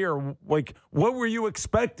career. What were you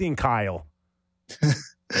expecting, Kyle?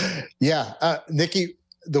 Nikki,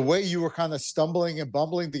 the way you were kind of stumbling and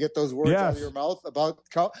bumbling to get those words out of your mouth about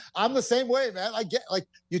Kyle, I'm the same way, man. I get,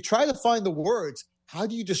 you try to find the words. How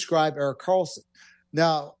do you describe Erik Karlsson?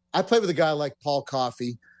 Now, I play with a guy like Paul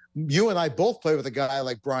Coffey. You and I both play with a guy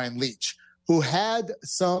like Brian Leetch, who had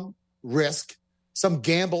some risk, some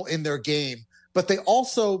gamble in their game, but they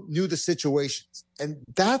also knew the situations. And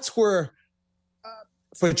that's where,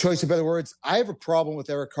 for a choice of better words, I have a problem with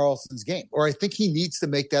Erik Karlsson's game, or I think he needs to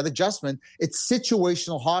make that adjustment. It's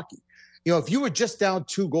situational hockey. If you were just down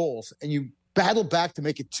 2 goals and you battle back to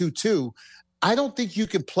make it 2-2, I don't think you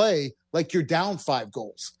can play like you're down 5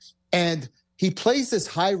 goals. And he plays this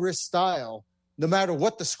high-risk style no matter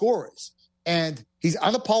what the score is. And he's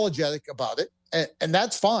unapologetic about it, and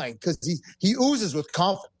that's fine, because he oozes with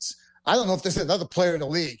confidence. I don't know if there's another player in the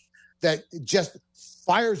league that just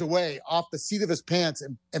fires away off the seat of his pants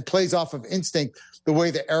and plays off of instinct the way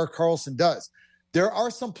that Erik Karlsson does. There are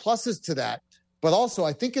some pluses to that, but also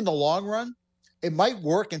I think in the long run, it might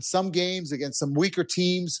work in some games against some weaker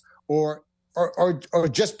teams or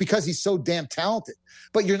just because he's so damn talented.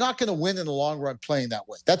 But you're not going to win in the long run playing that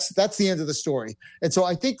way. That's the end of the story. And so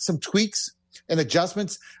I think some tweaks and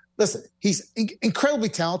adjustments. Listen, he's incredibly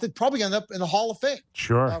talented, probably end up in the Hall of Fame.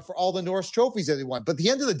 Sure. For all the Norris trophies that he won. But at the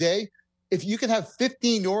end of the day, if you can have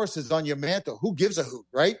 15 Norrises on your mantle, who gives a hoot,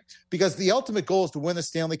 right? Because the ultimate goal is to win the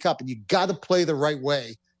Stanley Cup, and you got to play the right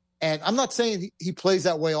way. And I'm not saying he plays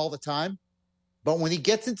that way all the time, but when he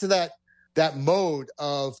gets into that mode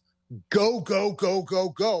of go, go, go, go,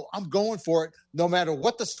 go, I'm going for it no matter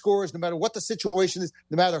what the score is, no matter what the situation is,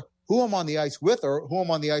 no matter who I'm on the ice with or who I'm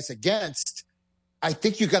on the ice against, I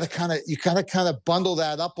think you got to kind of bundle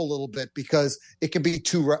that up a little bit because it can be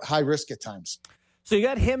too high risk at times. So you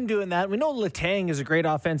got him doing that. We know Letang is a great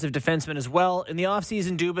offensive defenseman as well. In the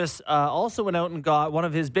offseason, Dubas also went out and got one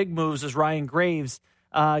of his big moves was Ryan Graves,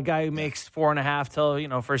 a guy who makes $4.5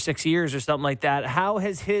 till, for 6 years or something like that. How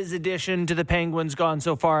has his addition to the Penguins gone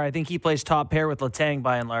so far? I think he plays top pair with Letang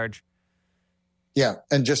by and large. Yeah,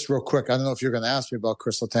 and just real quick, I don't know if you're going to ask me about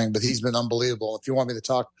Chris Letang, but he's been unbelievable. If you want me to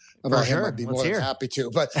talk about him, I'd be more than happy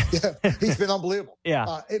to. But yeah, he's been unbelievable.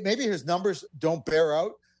 Yeah, maybe his numbers don't bear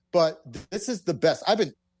out, but this is the best. I've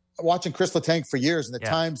been watching Chris Letang for years, and at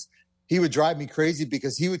times he would drive me crazy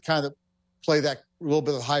because he would kind of play that little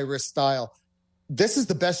bit of high-risk style. This is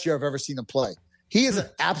the best year I've ever seen him play. He is an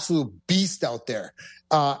absolute beast out there,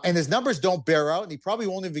 and his numbers don't bear out, and he probably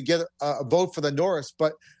won't even get a vote for the Norris,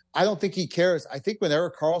 but I don't think he cares. I think when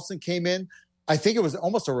Erik Karlsson came in, I think it was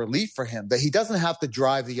almost a relief for him that he doesn't have to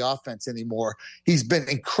drive the offense anymore. He's been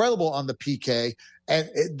incredible on the PK, and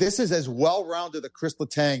this is as well-rounded a Chris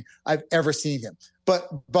Letang I've ever seen him. But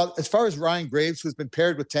as far as Ryan Graves, who's been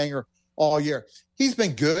paired with Tanger all year, he's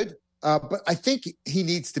been good, but I think he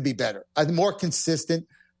needs to be better, more consistent.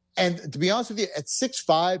 And to be honest with you, at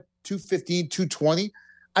 6'5", 215, 220,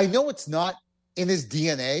 I know it's not in his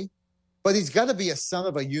DNA, but he's got to be a son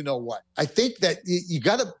of a you-know-what. I think that you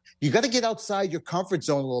got to get outside your comfort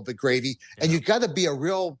zone a little bit, Gravy, and you got to be a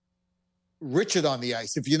real Richard on the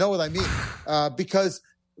ice, if you know what I mean, because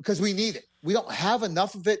we need it. We don't have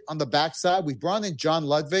enough of it on the backside. We brought in John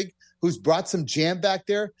Ludwig, who's brought some jam back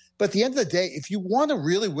there. But at the end of the day, if you want to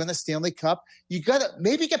really win a Stanley Cup, you got to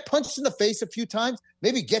maybe get punched in the face a few times,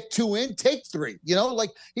 maybe get 2 in, take 3.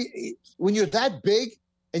 When you're that big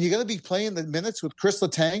and you're going to be playing the minutes with Chris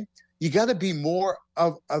Letang, you got to be more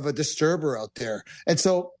of a disturber out there. And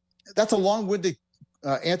so that's a long-winded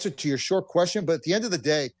answer to your short question. But at the end of the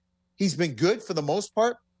day, he's been good for the most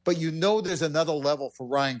part, but there's another level for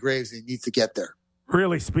Ryan Graves, and he needs to get there.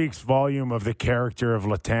 Really speaks volume of the character of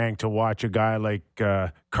Letang to watch a guy like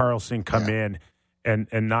Karlsson come in and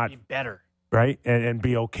not be better, right? And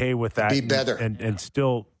be okay with that. Be better. And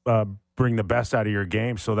still bring the best out of your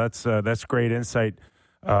game. So that's great insight,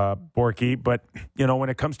 Borky. But, when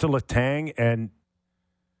it comes to Letang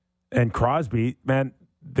and Crosby, man,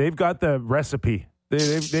 they've got the recipe.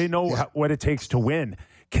 They know what it takes to win.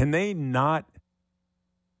 Can they not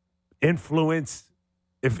influence?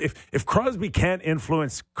 If Crosby can't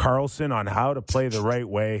influence Karlsson on how to play the right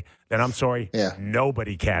way, then I'm sorry,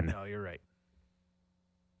 nobody can. No, you're right.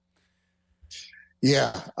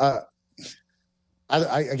 Yeah.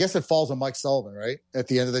 I guess it falls on Mike Sullivan, right? At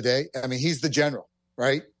the end of the day. I mean, he's the general,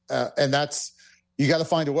 right? And you got to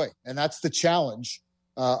find a way. And that's the challenge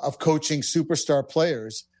of coaching superstar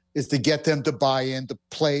players, is to get them to buy in, to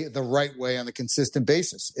play the right way on a consistent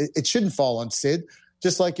basis. It shouldn't fall on Sid,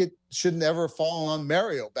 just like it shouldn't ever fall on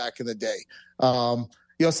Mario back in the day.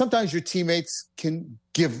 Sometimes your teammates can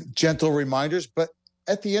give gentle reminders, but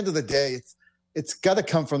at the end of the day, it's got to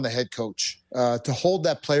come from the head coach to hold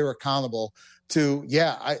that player accountable to,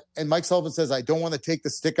 and Mike Sullivan says, I don't want to take the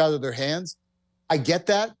stick out of their hands. I get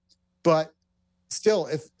that, but still,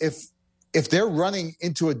 if they're running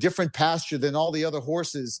into a different pasture than all the other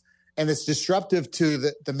horses, and it's disruptive to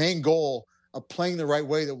the main goal of playing the right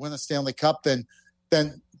way to win a Stanley Cup, then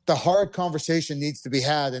the hard conversation needs to be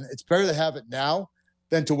had. And it's better to have it now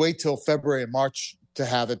than to wait till February and March to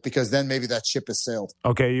have it, because then maybe that ship has sailed.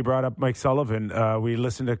 Okay, you brought up Mike Sullivan. We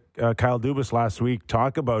listened to Kyle Dubas last week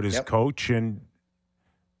talk about his coach and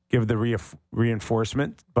give the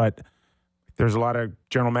reinforcement, but there's a lot of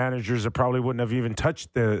general managers that probably wouldn't have even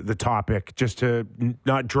touched the topic just to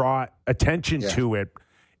not draw attention to it.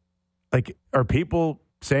 Like, are people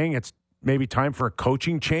saying it's maybe time for a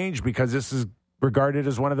coaching change because this is regarded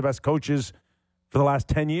as one of the best coaches for the last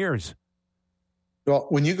 10 years? Well,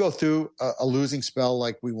 when you go through a losing spell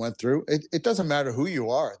like we went through, it doesn't matter who you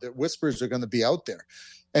are. The whispers are going to be out there.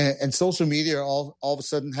 And social media all of a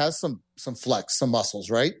sudden has some flex, some muscles,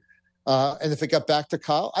 right? And if it got back to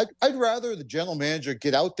Kyle, I'd rather the general manager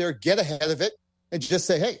get out there, get ahead of it, and just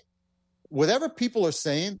say, hey, whatever people are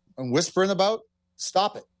saying and whispering about,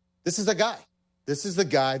 stop it. This is the guy. This is the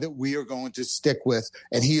guy that we are going to stick with,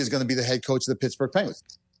 and he is going to be the head coach of the Pittsburgh Penguins.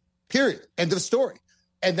 Period. End of story.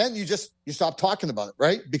 And then you stop talking about it,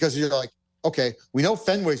 right? Because you're like, okay, we know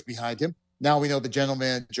Fenway's behind him. Now we know the general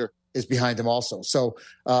manager is behind him also. So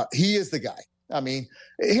he is the guy. I mean,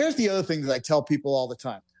 here's the other thing that I tell people all the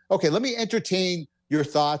time. Okay, let me entertain your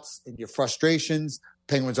thoughts and your frustrations.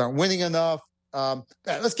 Penguins aren't winning enough.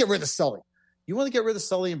 Let's get rid of Sully. You want to get rid of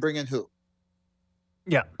Sully and bring in who?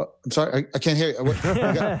 Yeah. I'm sorry, I can't hear you. You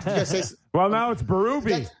guys say, well, now it's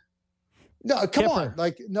Berube. No, come Kipper.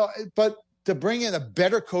 on. But to bring in a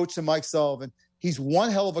better coach than Mike Sullivan, he's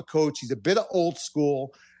one hell of a coach. He's a bit of old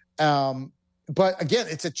school. But again,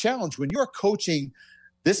 it's a challenge when you're coaching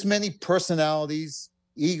this many personalities,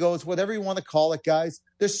 egos, whatever you want to call it, guys.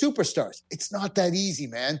 They're superstars. It's not that easy,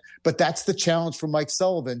 man. But that's the challenge for Mike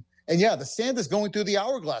Sullivan. And yeah, the sand is going through the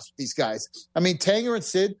hourglass with these guys. I mean, Tanger and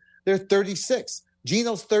Sid, they're 36.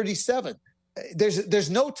 Gino's 37. There's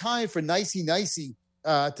no time for nicey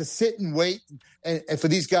to sit and wait and for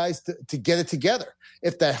these guys to get it together.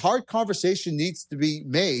 If that hard conversation needs to be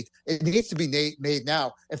made, it needs to be made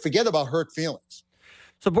now, and forget about hurt feelings.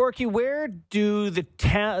 So, Borky, where do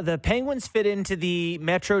the Penguins fit into the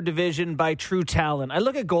Metro Division by true talent? I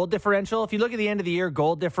look at goal differential. If you look at the end of the year,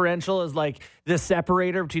 goal differential is like the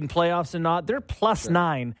separator between playoffs and not. They're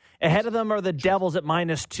 +9. Ahead of them are the Devils at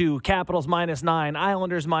 -2, Capitals -9,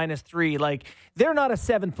 Islanders -3. Like, they're not a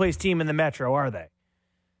seventh-place team in the Metro, are they?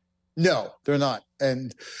 No, they're not.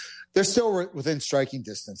 And they're still within striking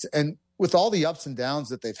distance. And with all the ups and downs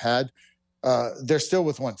that they've had, they're still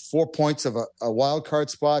with 4 points of a wild card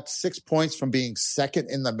spot, 6 points from being second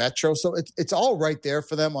in the Metro. So it's all right there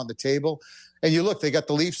for them on the table. And you look, they got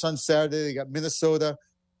the Leafs on Saturday, they got Minnesota,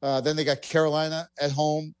 then they got Carolina at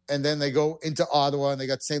home, and then they go into Ottawa, and they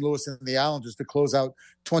got St. Louis and the Islanders to close out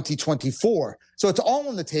 2024. So it's all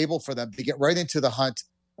on the table for them to get right into the hunt.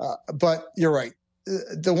 But you're right.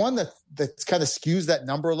 The one that kind of skews that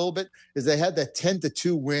number a little bit is they had that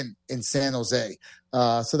 10-2 win in San Jose.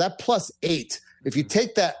 So that +8, if you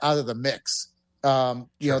take that out of the mix,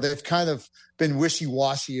 they've kind of been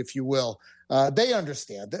wishy-washy, if you will. They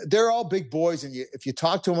understand. They're all big boys, and if you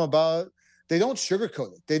talk to them about it, they don't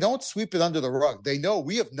sugarcoat it. They don't sweep it under the rug. They know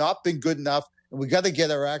we have not been good enough, and we got to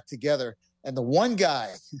get our act together. And the one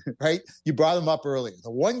guy, right, you brought him up earlier,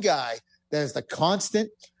 the one guy that is the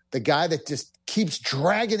constant, the guy that just keeps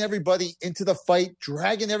dragging everybody into the fight,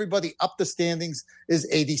 dragging everybody up the standings is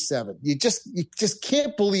 87. You just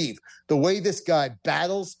can't believe the way this guy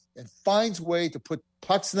battles and finds way to put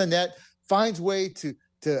pucks in the net, finds way to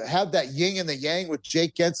have that yin and the yang with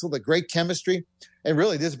Jake Gensel, the great chemistry. And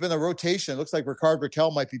really, there's been a rotation. It looks like Ricard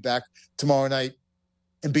Raquel might be back tomorrow night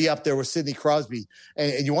and be up there with Sidney Crosby.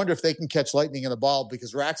 And you wonder if they can catch lightning in a ball,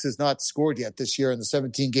 because Rax has not scored yet this year in the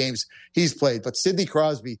 17 games he's played. But Sidney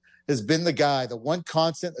Crosby has been the guy, the one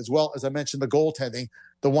constant, as well as I mentioned, the goaltending,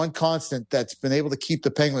 the one constant that's been able to keep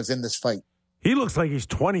the Penguins in this fight. He looks like he's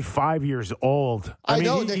 25 years old. I mean,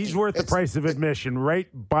 know, he's worth the price of admission right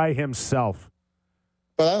by himself.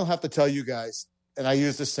 But I don't have to tell you guys, and I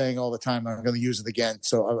use this saying all the time, I'm going to use it again,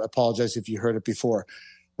 so I apologize if you heard it before.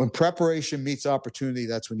 When preparation meets opportunity,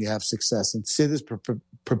 that's when you have success. And Sid is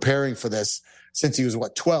preparing for this since he was,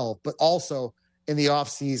 12, but also in the off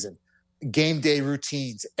season, game day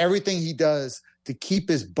routines, everything he does to keep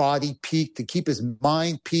his body peaked, to keep his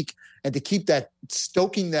mind peaked, and to keep that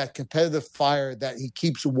stoking that competitive fire that he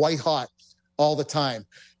keeps white hot all the time.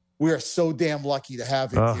 We are so damn lucky to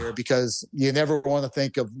have him here, because you never want to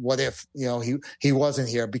think of what if, he wasn't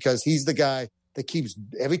here, because he's the guy that keeps,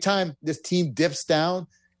 every time this team dips down,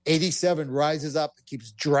 87 rises up and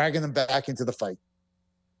keeps dragging them back into the fight.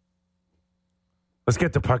 Let's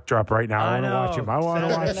get the puck drop right now. I want to watch him. I want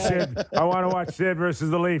to watch Sid. I want to watch Sid versus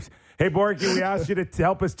the Leafs. Hey, Borky, we asked you to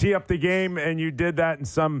help us tee up the game, and you did that and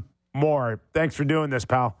some more. Thanks for doing this,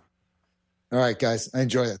 pal. All right, guys. I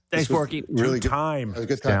enjoyed it. Thanks, Borky. Really good time.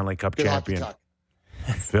 Stanley Cup champion.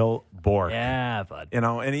 Phil Bourque. Yeah, bud.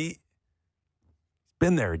 And he's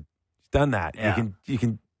been there. He's done that. Yeah. You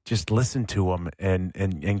can just listen to him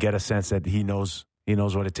and get a sense that he knows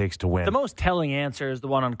what it takes to win. The most telling answer is the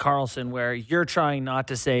one on Carlson, where you're trying not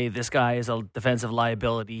to say this guy is a defensive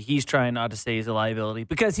liability. He's trying not to say he's a liability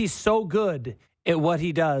because he's so good at what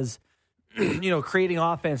he does, creating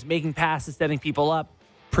offense, making passes, setting people up,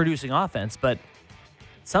 producing offense. But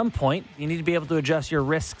at some point, you need to be able to adjust your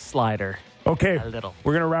risk slider. Okay, a little.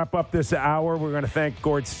 We're going to wrap up this hour. We're going to thank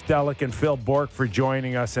Gord Stellick and Phil Bourque for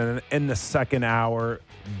joining us. And in the second hour,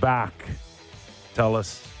 back, tell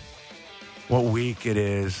us what week it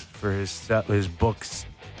is for his book's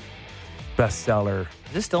bestseller.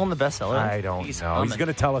 Is this still in the bestseller? I don't know. He's going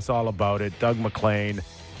to tell us all about it. Doug McLean,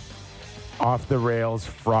 Off the Rails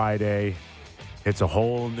Friday. It's a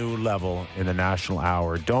whole new level in the National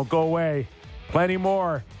Hour. Don't go away. Plenty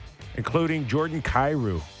more, including Jordan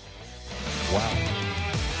Kyrou. Wow.